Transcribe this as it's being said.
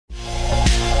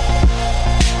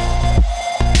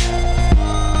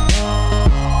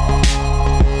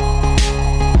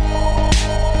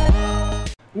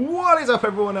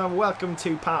everyone and welcome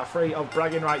to part 3 of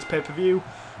Bragging Rights pay-per-view,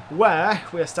 where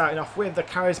we are starting off with the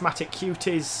Charismatic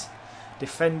Cuties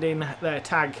defending their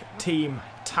tag team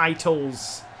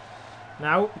titles.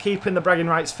 Now, keeping the Bragging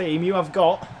Rights theme, you have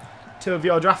got two of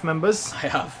your draft members I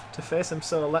have to face them,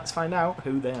 so let's find out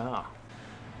who they are.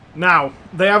 Now,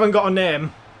 they haven't got a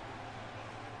name,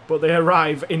 but they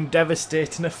arrive in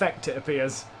devastating effect, it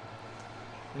appears.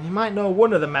 And you might know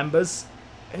one of the members.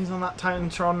 He's on that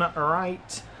Titantron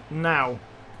right now.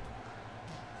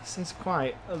 This is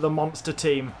quite the monster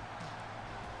team.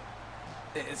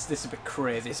 this is a bit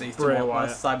crazy. So Bray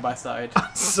Wyatt side by side.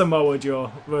 Samoa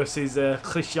Joe versus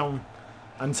Christian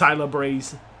and Tyler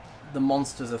Breeze. The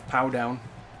monsters of POWDOWN.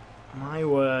 My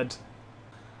word.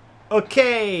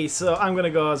 Okay, so I'm going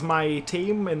to go as my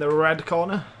team in the red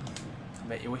corner. I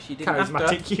bet you wish you didn't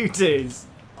Charismatic Cuties.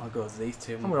 I'll go as these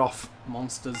two. And we're off.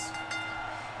 Monsters.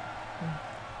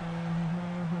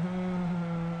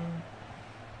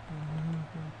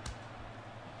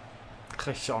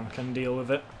 Christian can deal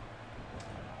with it.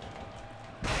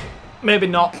 Maybe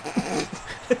not.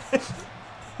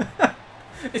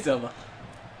 It's over.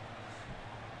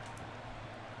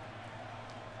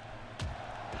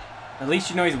 At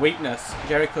least you know his weakness.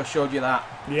 Jericho showed you that.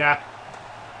 Yeah.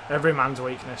 Every man's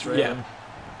weakness, really. Yeah.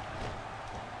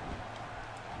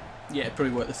 Yeah, it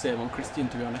probably worked the same on Christian,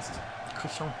 to be honest.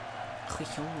 Christian.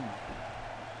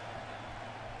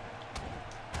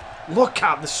 Look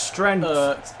at the strength,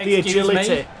 the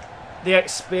agility, the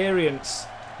experience,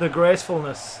 the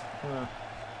gracefulness.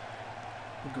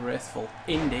 Graceful,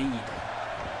 indeed.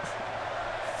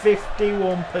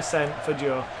 51% for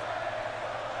Joe.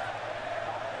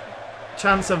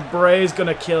 Chance of Bray's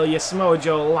gonna kill you. Samoa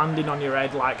Joe landing on your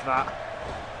head like that.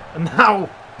 And now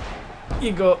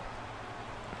you go.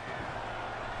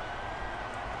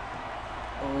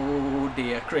 Oh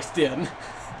dear, Christian.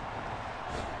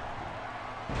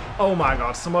 Oh my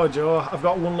god, Samoa Joe, I've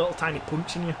got one little tiny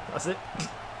punch in you. That's it.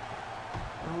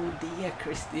 Oh dear,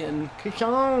 Christian. Kick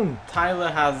on! Tyler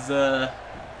has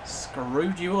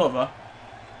screwed you over.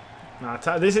 Nah,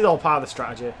 this is all part of the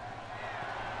strategy.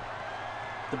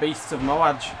 The beasts of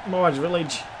Moaj. Moaj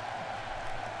Village.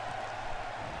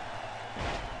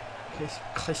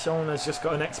 Christian has just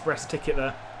got an express ticket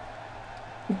there.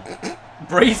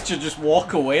 Breeze should just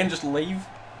walk away and just leave.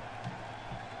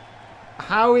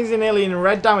 How is he nearly in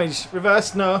red damage?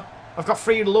 Reverse, no. I've got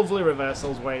 3 lovely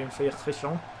reversals waiting for you,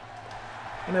 Christian.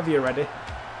 Whenever you're ready.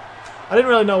 I didn't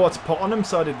really know what to put on him,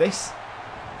 so I did this.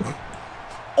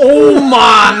 Oh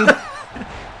man!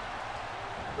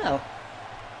 Well,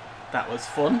 that was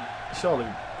fun. Surely,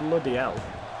 bloody hell.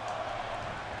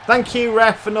 Thank you,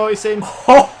 ref, for noticing.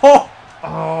 Oh,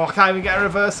 I can't even get a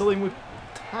reversal in with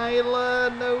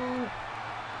Tyler. No.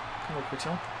 Come on,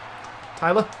 Christian.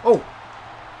 Tyler.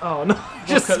 Oh no.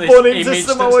 Just spun into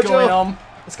Samoa Joe.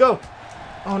 Let's go.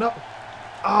 Oh no.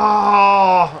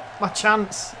 Oh, my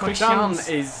chance. My Christian chance.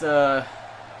 is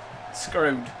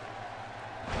screwed.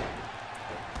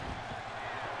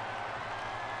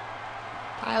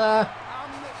 Tyler.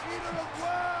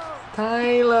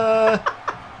 Tyler.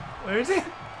 Where is he?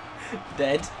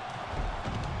 Dead.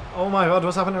 Oh my god,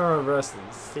 what's happening to reversal?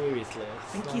 Seriously. I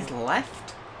think he's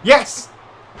left. Yes!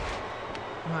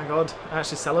 Oh my god, I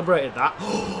actually celebrated that.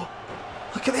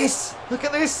 Look at this! Look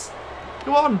at this!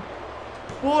 Go on!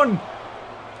 1!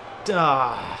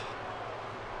 Duh.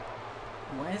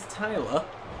 Where's Tyler?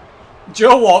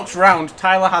 Joe walks round.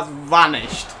 Tyler has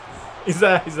vanished. He's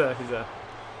there, he's there, he's there.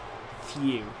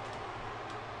 Phew.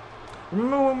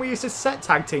 Remember when we used to set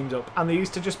tag teams up and they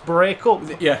used to just break up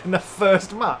in the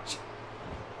first match?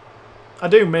 I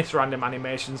do miss random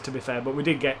animations, to be fair, but we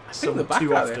did get some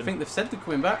too often. I think they've said they're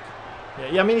coming back.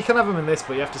 Yeah, I mean, you can have them in this,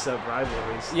 but you have to set up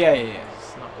rivalries. Yeah.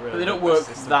 It's not really but they don't work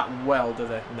that well, do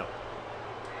they? No.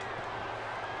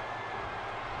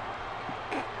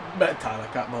 Bet Tyler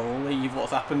can't believe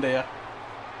what's happened here.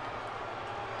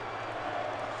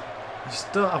 I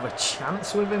just don't have a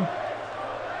chance with him.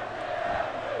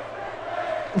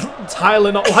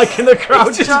 Tyler not liking the crowd.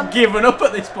 He's just given up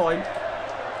at this point.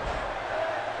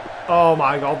 Oh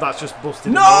my god, that's just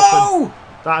busted him open.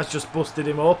 That has just busted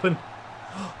him open.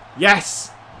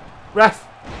 Yes! Ref!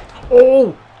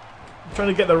 Oh! I'm trying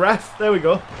to get the ref. There we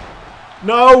go.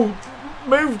 No!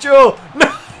 Move, Joe!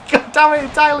 No! God damn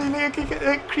it, Tyler, you need to kick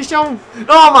it. Christian!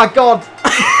 Oh my god!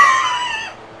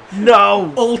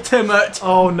 No! Ultimate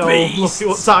Oh no, beast. Look at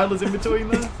what Tyler's in between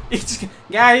there.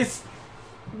 Guys,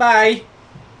 bye.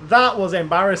 That was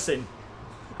embarrassing.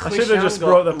 I should have just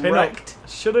broke the pin up.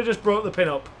 Should have just broke the pin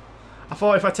up. I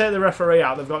thought if I take the referee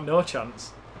out, they've got no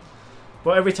chance.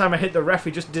 But every time I hit the ref,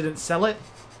 he just didn't sell it.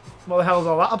 What the hell is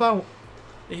all that about?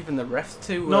 Even the refs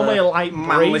too. Normally a light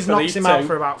breeze knocks him out two.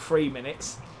 for about 3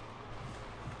 minutes.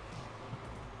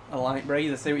 A light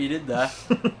breeze. I see what you did there.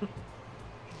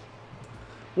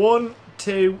 1,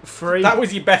 2, 3. That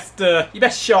was your best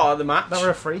shot at the match. That were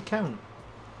a free count.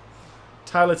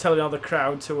 Tyler telling all the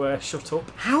crowd to shut up.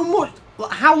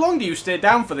 How long do you stay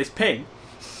down for this pin?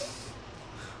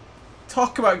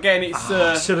 Talk about getting its.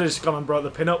 I should have just gone and brought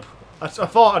the pin up. I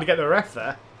thought I'd get the ref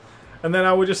there, and then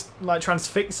I would just like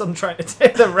transfix on trying to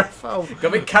take the ref out. Got a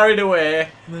bit carried away,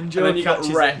 and then you got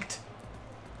catches wrecked.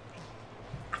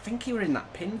 I think you were in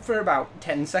that pin for about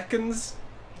 10 seconds.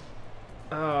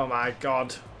 Oh my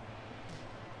god.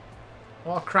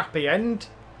 What a crappy end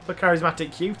for Charismatic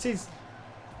Cuties.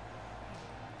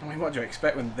 I mean, what do you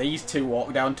expect when these two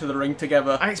walk down to the ring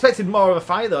together? I expected more of a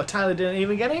fight though. Tyler didn't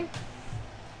even get in.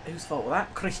 Whose fault was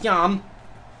that? Christian.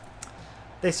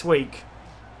 This week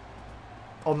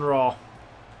on Raw,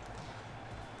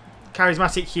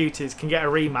 Charismatic Cuties can get a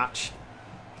rematch.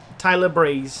 Tyler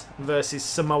Breeze versus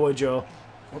Samoa Joe.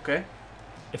 Okay.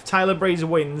 If Tyler Breeze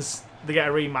wins, they get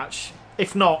a rematch.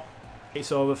 If not,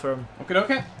 it's over for them.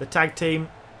 Okay. The tag team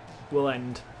will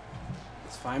end.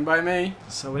 It's fine by me.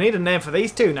 So we need a name for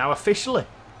these two now, officially.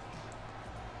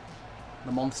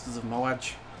 The Monsters of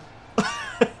Moaj.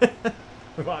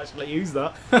 We might actually use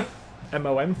that.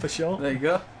 MOM for sure. There you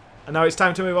go. And now it's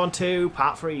time to move on to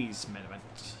Part 3's main event.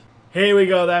 Here we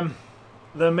go then.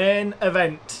 The main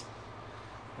event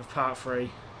of Part 3.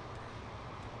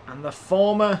 And the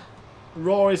former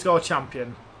Raw is Go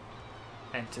champion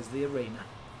enters the arena.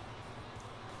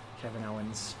 Kevin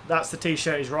Owens. That's the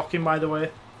t-shirt he's rocking, by the way,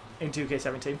 in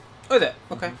 2K17. Oh, is it?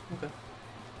 Okay. Okay.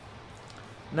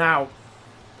 Now,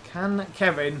 can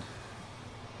Kevin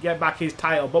get back his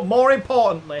title? But more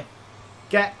importantly,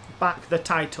 get back the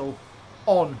title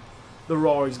on the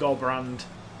Raw is Go brand.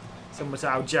 Similar to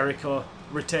how Jericho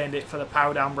retained it for the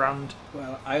POWDOWN brand.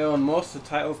 Well, I own most of the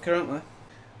titles currently.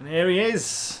 And here he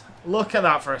is. Look at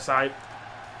that for a sight.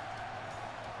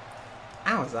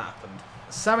 How has that happened?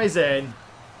 Sami Zayn,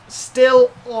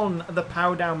 still on the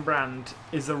POWDOWN brand,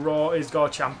 is the Raw is Go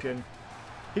champion.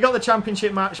 He got the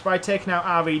championship match by taking out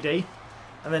RVD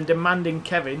and then demanding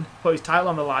Kevin put his title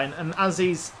on the line. And as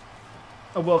he's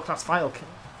a world-class fighter,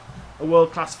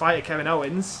 Kevin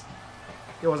Owens,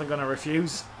 he wasn't going to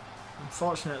refuse.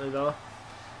 Unfortunately, though,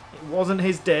 it wasn't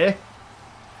his day,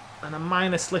 and a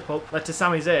minor slip-up led to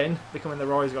Sami Zayn becoming the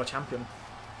Raw is Go champion.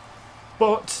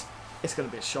 But it's going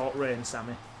to be a short reign,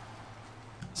 Sami.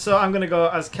 So I'm going to go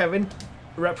as Kevin,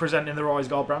 representing the Raw is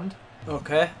Go brand.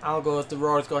 Okay, I'll go as the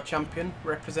Raw is Go champion,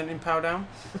 representing POWDOWN.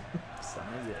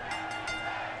 Sami Zayn.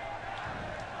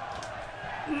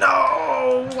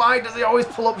 No! Why does he always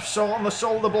pull up short on the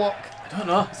shoulder block? I don't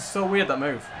know. It's so weird, that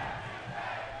move.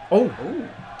 Oh! Ooh,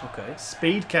 okay.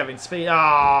 Speed, Kevin. Speed.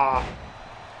 Ah!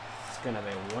 It's going to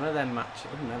be one of them matches.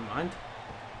 Oh, never mind.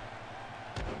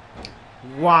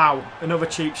 Wow. Another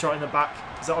cheap shot in the back.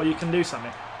 Is that all you can do, Sammy?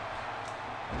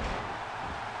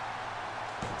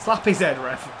 Slap his head,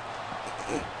 ref.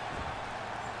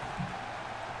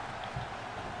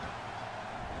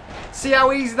 See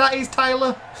how easy that is,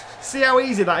 Tyler? See how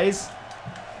easy that is?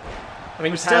 I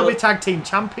mean, We'd still be tag team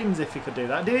champions if he could do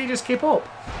that. Did he just keep up?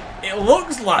 It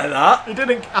looks like that. He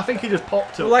didn't. I think he just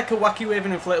popped up. Like a wacky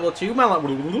waving inflatable tube man, like.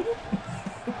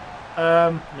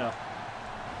 No.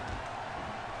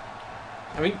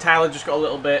 I think Tyler just got a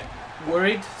little bit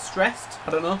worried, stressed.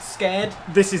 I don't know, scared.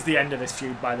 This is the end of this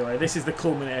feud, by the way. This is the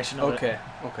culmination of it.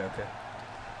 Okay.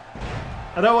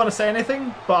 I don't want to say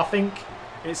anything, but I think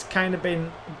it's kind of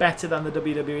been better than the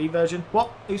WWE version.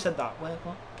 What? Who said that? Where?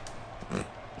 What?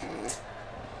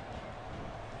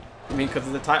 I mean, because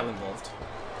of the title involved.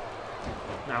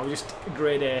 No, we're just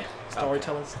grade A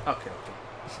storytellers. Okay.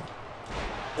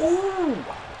 Ooh!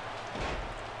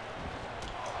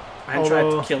 I haven't tried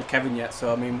to kill Kevin yet,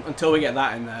 so I mean, until we get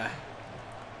that in there.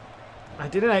 I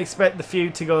didn't expect the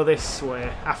feud to go this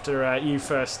way after you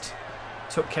first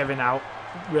took Kevin out.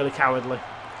 Really cowardly.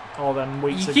 All them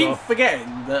weeks ago. You keep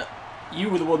forgetting that you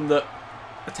were the one that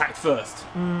attacked first.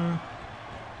 Oh no.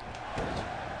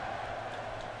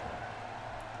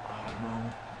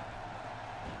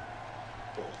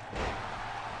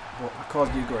 Well, I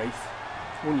caused you grief.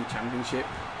 Won your championship.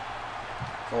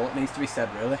 That's all that needs to be said,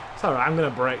 really. It's alright, I'm going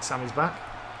to break Sammy's back.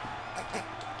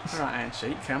 Alright, Iron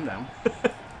Sheik, calm down.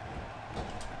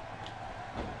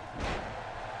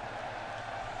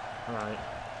 Alright.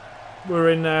 We're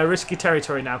in risky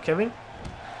territory now, Kevin.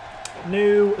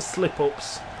 New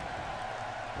slip-ups.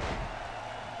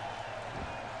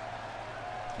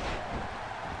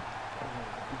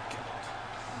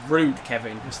 Rude,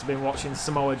 Kevin. Must have been watching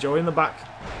Samoa Joe in the back.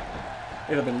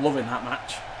 He'd have been loving that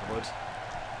match. I would.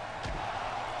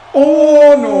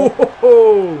 Oh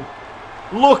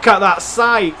no! Look at that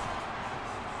sight.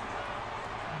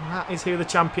 That is who the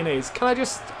champion is. Can I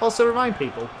just also remind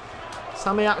people,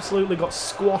 Sammy absolutely got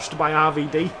squashed by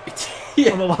RVD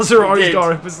on the Lazarus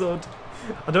Door episode.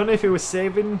 I don't know if he was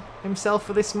saving himself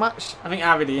for this match. I think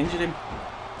RVD injured him.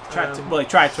 He tried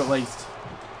to at least.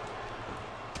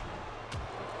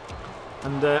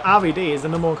 And RVD is the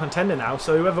 #1 contender now,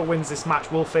 so whoever wins this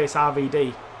match will face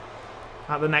RVD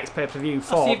at the next pay-per-view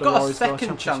for so you've the got Raw a is Raw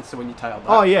second chance to win your title back.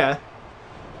 Oh yeah,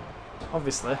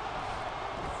 obviously.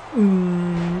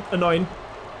 Annoying.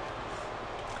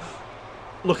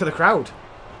 Look at the crowd.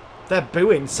 They're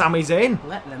booing Sami Zayn.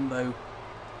 Let them boo.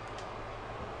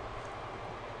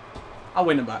 I'll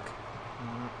win him back.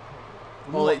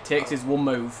 All it takes is one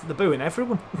move. They're booing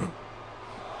everyone.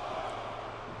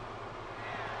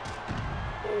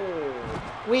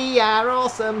 We are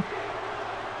awesome.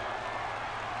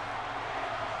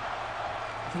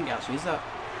 I think it actually is that.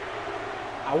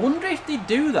 I wonder if they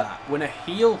do that when a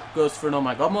heel goes for an oh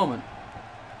my god moment.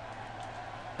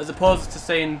 As opposed to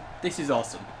saying, this is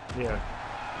awesome. Yeah.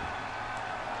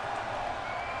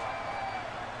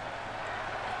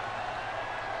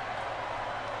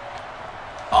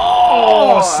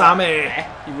 Oh, Sammy!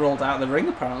 He rolled out of the ring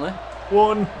apparently.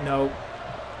 One, no.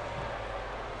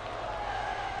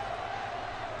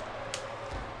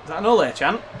 Is that an Ole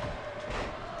chant?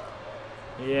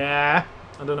 Yeah.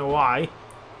 I don't know why.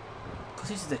 Because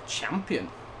he's the champion.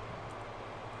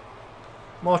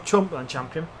 More chump than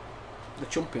champion. The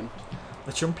champion.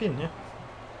 The champion, yeah.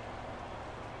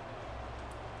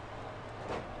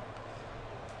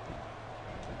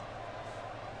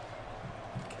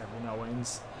 Kevin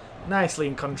Owens nicely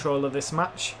in control of this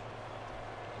match.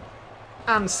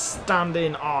 And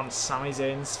standing on Sami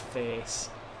Zayn's face.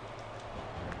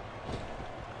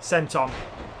 Sent on.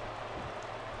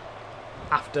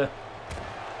 After.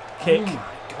 Kick. Oh my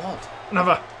god.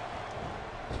 Another.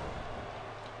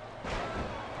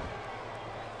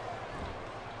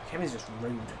 Kevin's just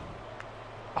rude.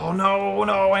 Oh no,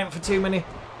 no, I went for too many.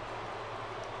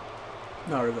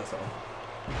 No, reverse all.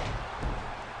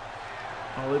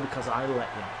 Only because I let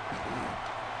you.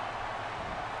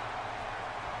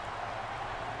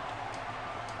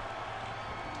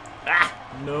 Ah!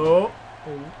 No.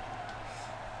 Oh.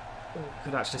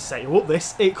 Could actually set you up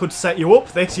this. It could set you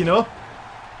up this, you know.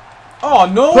 Oh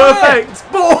no! Perfect!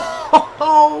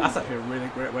 That's actually a really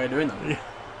great way of doing that. Yeah.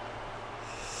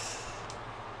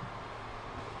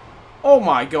 Oh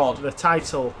my god. The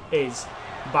title is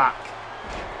back.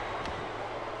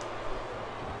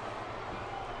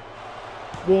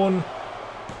 1,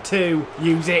 2,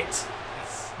 use it.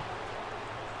 Yes.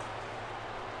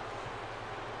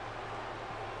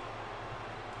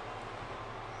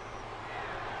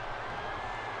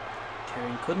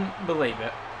 Kevin couldn't believe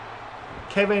it.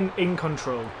 Kevin in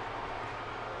control.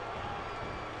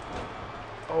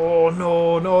 Oh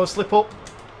no, no, slip up.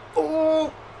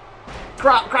 Oh!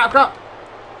 Crap, crap, crap.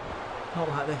 Not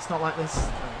like this, not like this.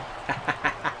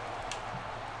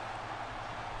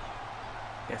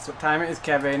 Guess what time it is,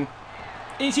 Kevin?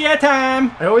 It's your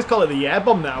time! I always call it the yeah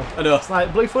bomb now. I know. It's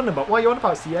like Blue Thunder, but what are you on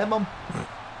about? It's the yeah bomb.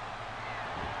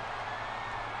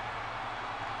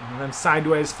 And then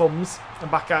sideways thumbs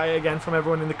and back at it again from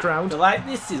everyone in the crowd. They're like,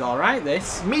 this is alright,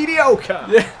 this. Mediocre!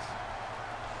 Yeah.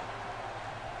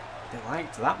 They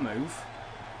liked that move.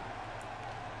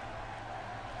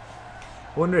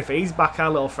 Wonder if he's back our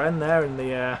little friend there in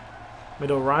the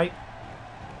middle right.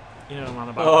 You know what I'm on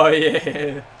about. Oh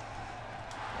yeah.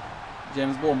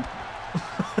 James Blum.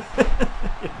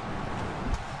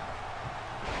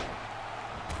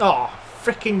 Oh,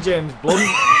 freaking James Blunt.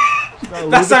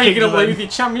 That's how you're going to lose your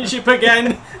championship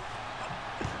again.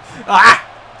 Ah!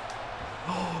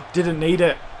 Didn't need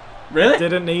it. Really?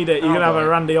 Didn't need it. You're going to have a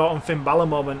Randy Orton Finn Balor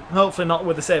moment. Hopefully not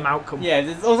with the same outcome. Yeah,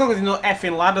 as long as there's no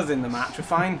effing ladders in the match, we're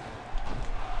fine.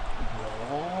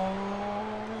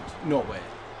 No way.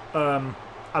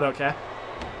 I don't care.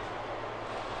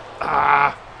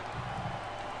 Ah!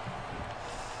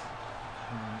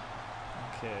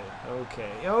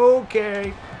 Okay,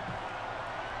 okay.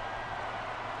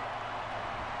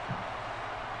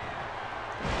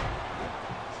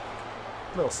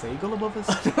 Little seagull above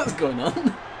us. What's going on?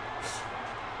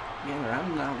 Getting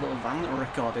around in that little van that we're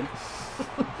recording.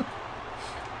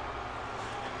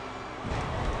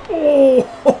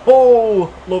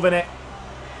 Oh, loving it.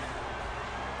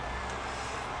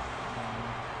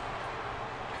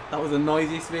 That was the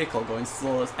noisiest vehicle going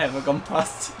slow that's ever gone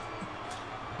past.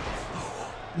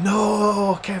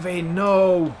 No, Kevin,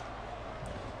 no.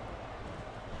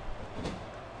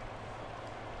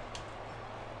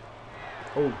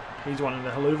 Oh, he's wanting the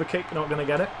haluva kick. Not going to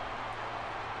get it.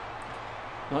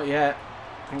 Not yet.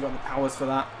 I ain't got the powers for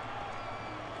that.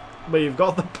 But you've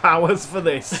got the powers for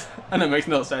this. And it makes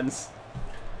no sense.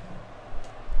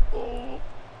 Oh,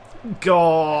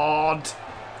 God.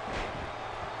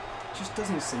 Just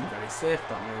doesn't seem very safe,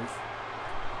 that move.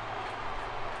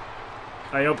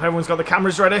 I hope everyone's got the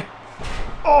cameras ready.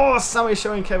 Oh, Sammy's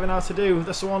showing Kevin how to do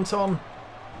the swanton.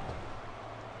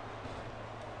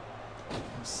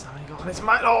 Sammy got on his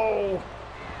mind. Oh!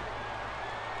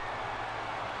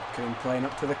 Kevin playing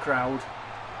up to the crowd.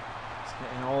 He's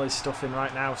getting all his stuff in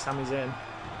right now. Sammy's in.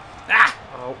 Ah!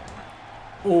 Oh.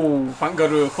 Oh, thank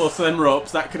God we were close to them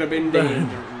ropes. That could have been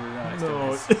dangerous.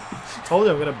 No. Told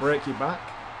you I'm going to break your back.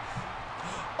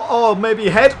 Oh, maybe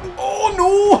your head. Oh,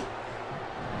 no!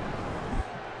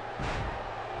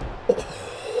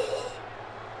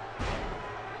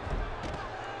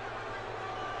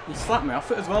 He slapped me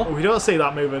off it as well. We don't see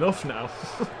that move enough now.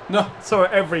 No. Saw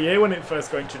it every year when it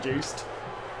first got introduced.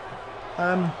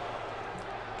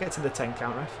 Get to the 10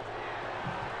 count, ref.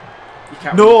 You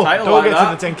can't win the title don't like get that.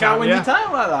 to the 10 You count. can't win your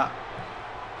title like that.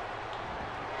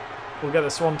 We'll get the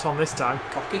swanton this time.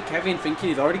 Cocky Kevin thinking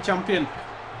he's already champion.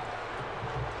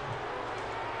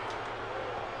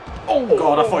 Oh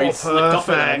God, I thought he'd slipped off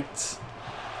it then. Perfect.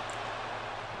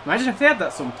 Imagine if they had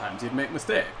that sometimes, you'd make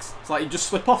mistakes. It's like you just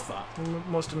slip off that.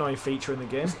 Most annoying feature in the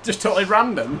game. Just totally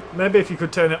random. Maybe if you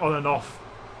could turn it on and off.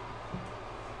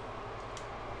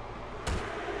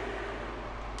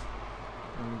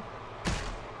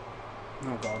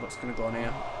 Oh God, what's going to go on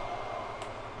here?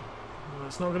 Oh,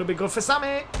 it's not going to be good for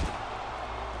Sammy.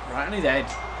 Right on his head.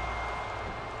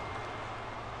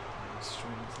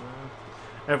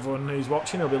 Everyone who's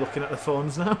watching will be looking at the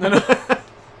phones now. No, no.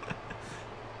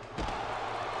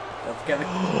 Get the...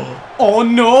 Oh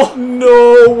no!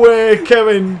 No way,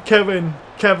 Kevin.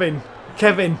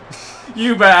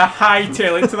 You better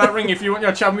hightail into that ring if you want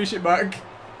your championship back.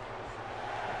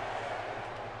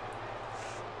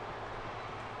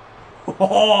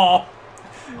 Oh!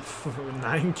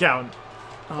 9 count.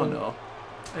 Oh no.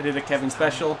 I did a Kevin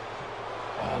special.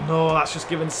 Oh no, that's just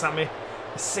giving Sammy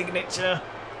a signature.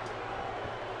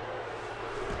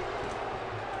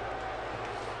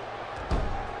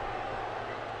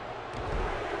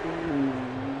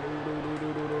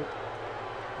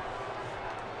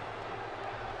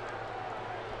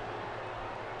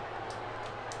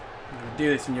 Do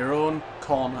this in your own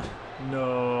corner.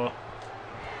 No.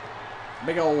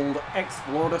 Big old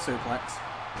exploder suplex.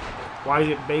 Why is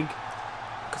it big?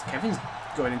 Because Kevin's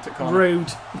going into corner.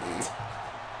 Rude.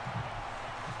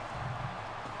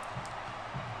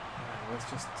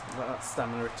 Let's just let that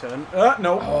stamina return.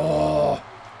 No. Oh.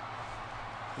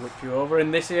 Whip you over in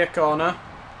this here corner.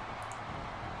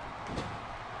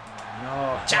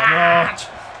 No. Charge!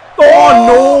 Oh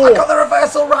no! I got the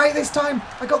reversal right this time.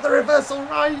 I got the reversal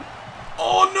right.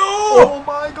 Oh no! Oh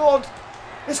my God!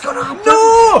 It's gonna happen.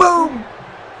 No! Boom!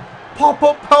 Pop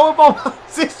up powerbomb.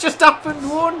 It's just happened.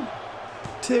 1,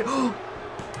 2. Oh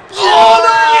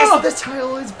no! The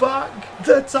title is back.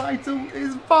 The title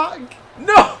is back.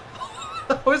 No!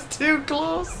 That was too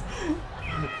close.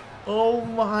 Oh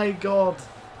my God.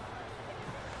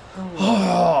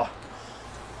 Oh.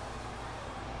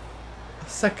 A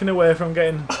second away from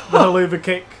getting the haluva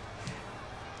kick.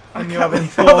 And you're having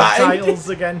 4 titles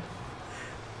again.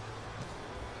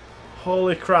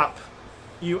 Holy crap.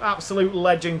 You absolute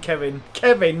legend, Kevin.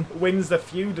 Kevin wins the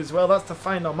feud as well. That's the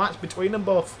final match between them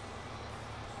both.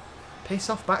 Piss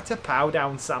off back to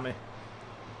POWDOWN, Sammy.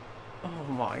 Oh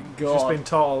my God. Just been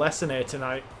taught a lesson here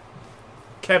tonight.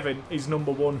 Kevin is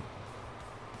 #1.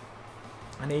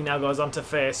 And he now goes on to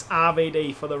face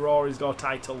RVD for the Raw is Go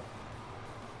title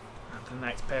at the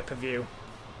next pay-per-view.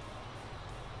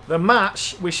 The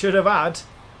match we should have had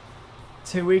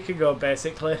 2 weeks ago,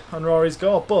 basically, on Raw is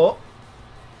Go, but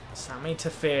Sammy to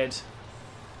fade.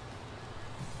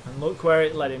 And look where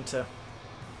it led him to.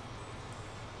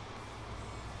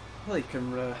 Well, you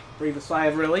can breathe a sigh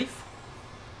of relief.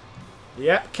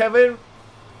 Yep, Kevin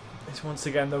is once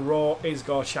again the Raw is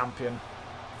Go champion.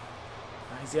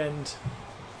 That is the end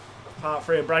of part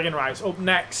 3 of Bragging Rights. Up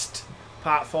next,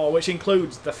 part 4, which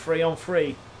includes the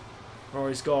 3-on-3 Raw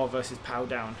is Go versus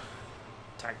POWDOWN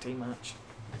tag team match.